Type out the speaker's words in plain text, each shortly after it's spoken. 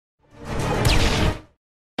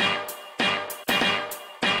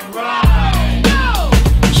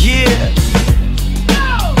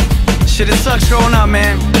sucks growing up,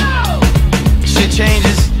 man. Shit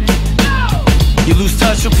changes. You lose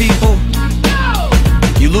touch with people.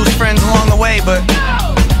 You lose friends along the way, but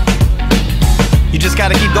you just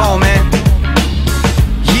gotta keep going, man.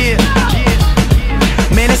 Yeah.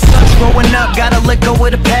 Man, it sucks growing up, gotta let go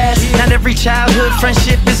of the past. Not every childhood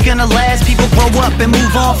friendship is gonna last. People grow up and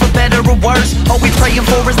move on for better or worse. All we praying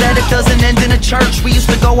for is that it doesn't end in a church. We used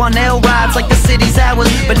to go on L rides like the city's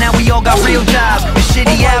ours, but now we all got real jobs and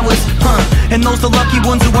shitty hours, And those the lucky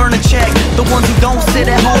ones who earn a check, the ones who don't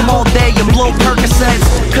sit at home all day and blow Percocets.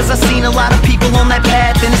 Cause I seen a lot of people on that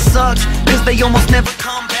path and it sucks, cause they almost never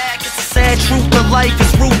come back. It's a sad truth, but life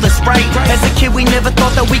is ruthless, right? As a kid we never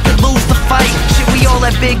thought that we could lose the fight. Shit, we all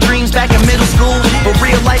had big dreams back in middle school, but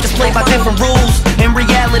real life is played by different rules, and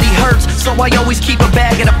reality hurts. So I always keep a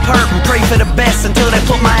bag of the perp and pray for the best until they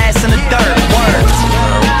put my ass in the dirt. Words.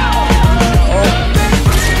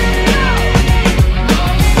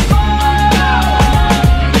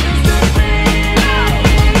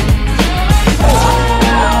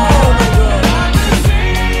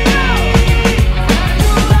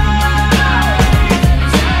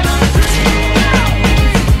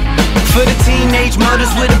 For the teenage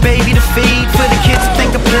mothers with a baby to feed, for the kids who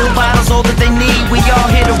think a pill bottle's all that they need. We all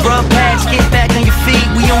here to rub pads, get back on your feet.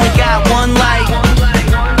 We only got one life,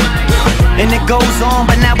 and it goes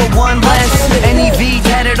on, but now we're one less. NEV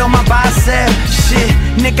tatted on my bicep. Shit,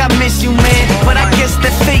 Nick, I miss you, man, but I guess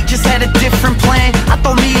that fate just had a different plan. I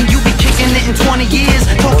thought me and you be kicking it in 20 years,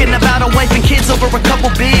 talking about a wife and kids over a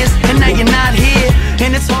couple beers, and now you're not here,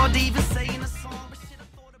 and it's hard